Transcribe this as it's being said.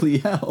Holy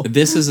hell.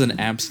 This is an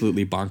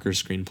absolutely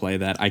bonkers screenplay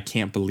that I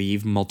can't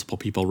believe multiple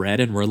people read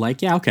and were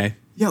like, yeah, okay.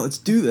 Yeah, let's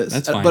do this.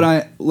 That's fine.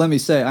 But let me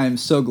say, I am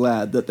so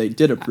glad that they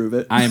did approve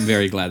it. I am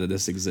very glad that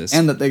this exists.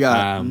 And that they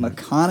got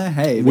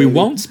McConaughey. We baby.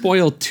 won't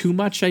spoil too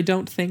much, I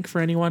don't think, for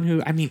anyone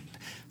who... I mean,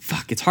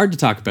 fuck, it's hard to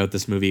talk about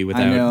this movie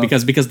without...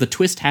 Because the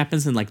twist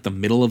happens in, like, the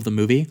middle of the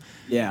movie.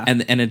 Yeah.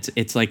 And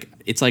it's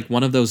like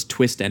one of those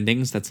twist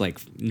endings that's, like,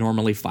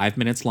 normally 5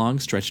 minutes long,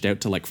 stretched out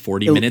to, like,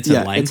 40 minutes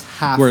in length. It's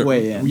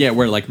halfway in. Yeah,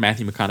 where, like,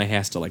 Matthew McConaughey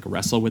has to, like,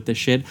 wrestle with this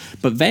shit.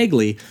 But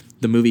vaguely,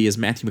 the movie is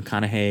Matthew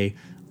McConaughey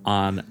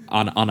on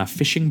a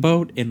fishing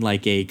boat in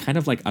like a kind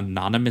of like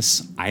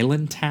anonymous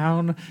island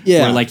town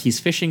where like he's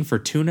fishing for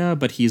tuna,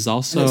 but he's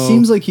also... And it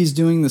seems like he's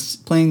doing this,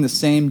 playing the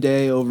same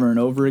day over and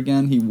over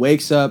again. He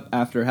wakes up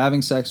after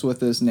having sex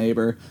with his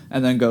neighbor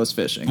and then goes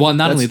fishing. Well,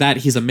 not only that,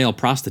 he's a male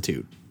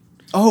prostitute.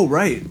 Oh,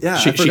 right. Yeah,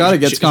 I forgot it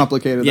gets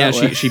complicated that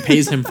way. She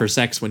pays him for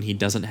sex when he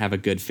doesn't have a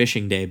good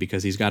fishing day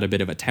because he's got a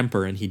bit of a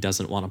temper and he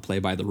doesn't want to play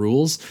by the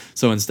rules.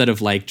 So instead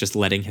of like just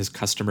letting his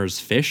customers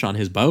fish on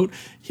his boat,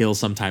 he'll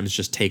sometimes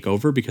just take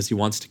over because he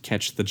wants to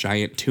catch the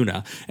giant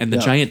tuna. And the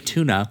giant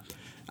tuna,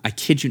 I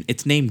kid you,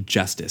 it's named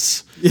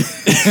Justice.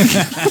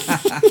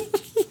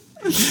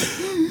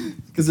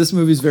 Because this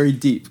movie's very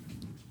deep.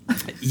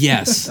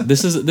 Yes,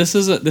 this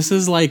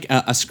is like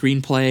a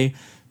screenplay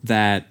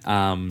that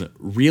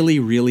really,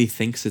 really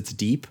thinks it's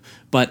deep,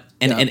 but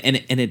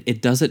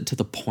it does it to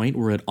the point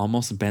where it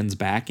almost bends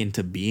back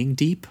into being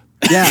deep.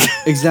 Yeah,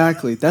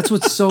 exactly. That's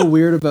what's so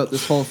weird about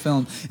this whole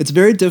film. It's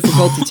very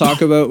difficult to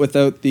talk about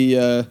without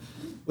the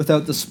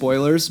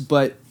spoilers,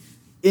 but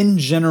in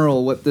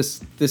general, what this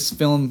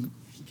film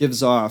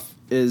gives off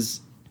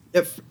is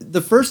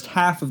the first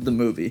half of the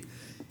movie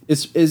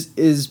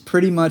is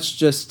pretty much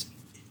just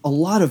a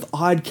lot of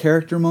odd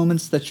character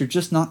moments that you're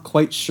just not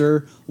quite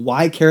sure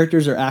why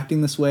characters are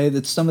acting this way.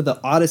 That's some of the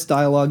oddest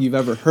dialogue you've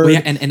ever heard. Well,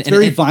 yeah, and it's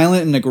very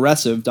violent and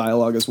aggressive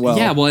dialogue as well.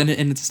 Yeah, well, and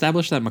it's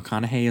established that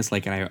McConaughey is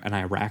like an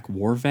Iraq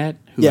war vet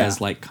who has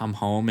like come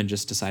home and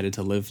just decided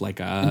to live like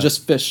and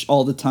just fish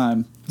all the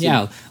time.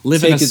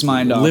 Live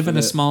in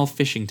a small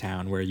fishing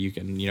town where you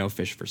can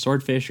fish for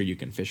swordfish, or you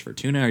can fish for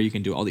tuna, or you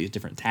can do all these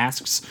different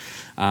tasks.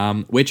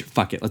 Which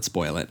fuck it, let's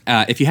spoil it.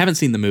 If you haven't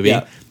seen the movie,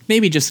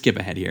 maybe just skip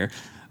ahead here.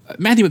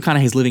 Matthew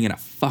McConaughey's living in a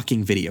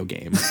fucking video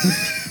game.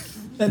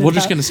 We're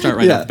just gonna start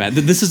right off the bat.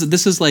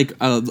 This is like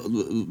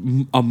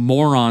a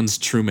moron's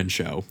Truman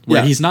Show,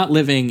 where he's not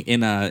living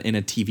in a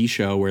TV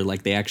show where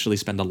like they actually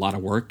spend a lot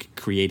of work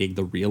creating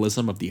the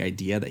realism of the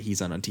idea that he's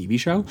on a TV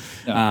show.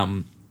 Yeah.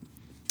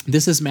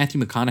 This is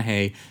Matthew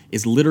McConaughey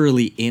is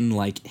literally in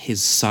like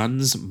his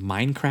son's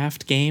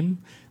Minecraft game.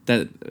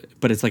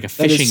 But it's like a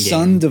fishing game. His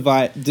son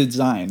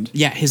designed.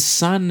 Yeah, his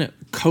son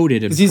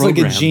coded and programmed. He's like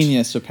a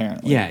genius,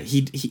 apparently. Yeah,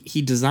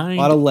 he designed,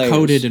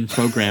 coded, and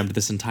programmed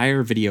this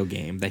entire video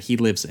game that he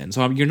lives in.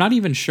 So you're not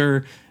even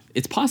sure...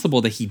 It's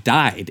possible that he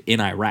died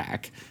in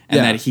Iraq and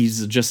that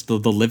he's just the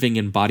living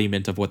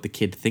embodiment of what the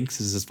kid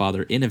thinks is his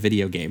father in a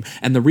video game.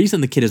 And the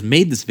reason the kid has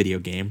made this video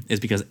game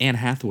is because Anne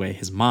Hathaway,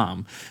 his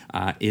mom,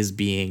 is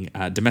being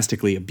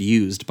domestically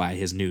abused by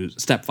his new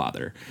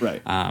stepfather.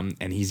 Right.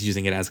 And he's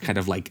using it as kind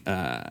of like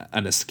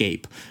an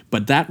escape.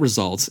 But that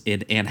results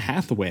in Anne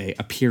Hathaway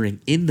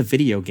appearing in the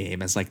video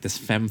game as like this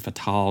femme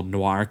fatale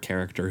noir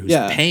character who's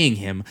paying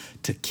him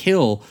to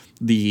kill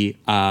the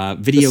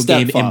video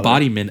game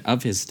embodiment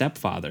of his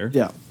stepfather.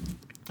 Yeah.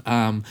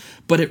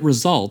 But it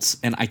results,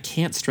 and I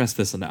can't stress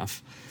this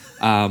enough,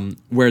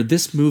 where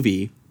this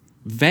movie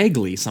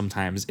vaguely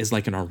sometimes is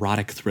like an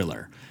erotic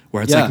thriller,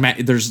 where it's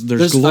like there's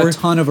a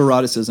ton of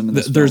eroticism in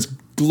this film. There's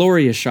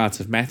glorious shots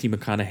of Matthew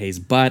McConaughey's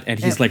butt, and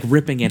he's like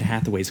ripping Anne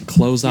Hathaway's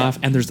clothes off.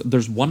 And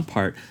there's one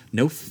part,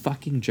 no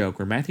fucking joke,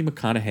 where Matthew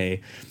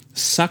McConaughey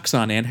sucks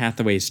on Anne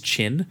Hathaway's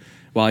chin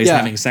while he's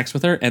having sex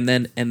with her, and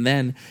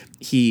then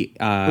he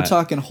we're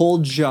talking whole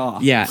jaw.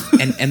 Yeah,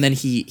 and then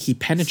he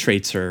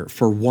penetrates her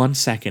for 1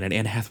 second, and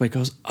Anne Hathaway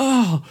goes,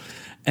 "Oh,"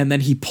 and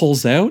then he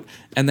pulls out,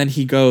 and then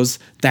he goes,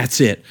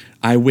 "That's it,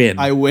 I win."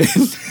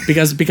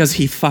 because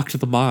he fucked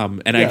the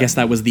mom, and I guess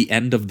that was the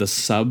end of the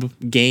sub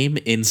game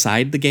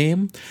inside the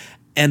game.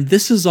 And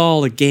this is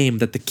all a game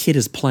that the kid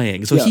is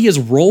playing. So he is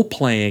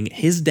role-playing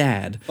his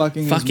dad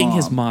fucking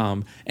his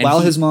mom. And while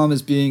his mom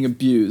is being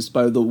abused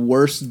by the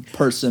worst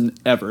person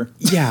ever.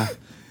 Yeah.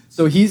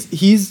 So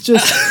he's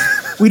just...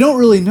 we don't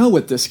really know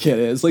what this kid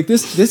is. Like,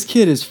 this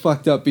kid is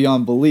fucked up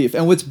beyond belief.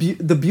 And what's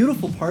the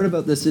beautiful part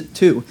about this,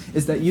 too,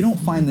 is that you don't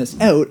find this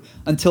out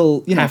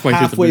until,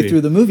 halfway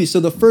through the movie. So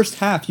the first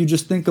half, you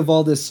just think of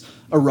all this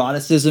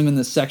eroticism and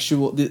the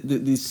sexual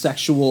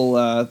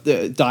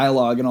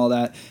dialogue and all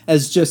that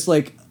as just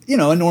like,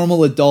 a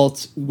normal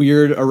adult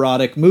weird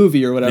erotic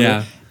movie or whatever.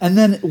 Yeah. And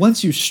then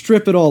once you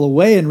strip it all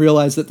away and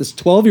realize that this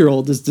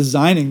 12-year-old is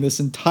designing this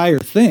entire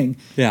thing,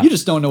 you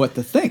just don't know what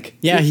to think.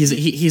 Yeah,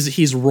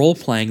 he's role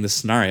playing the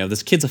scenario.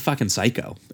 This kid's a fucking psycho,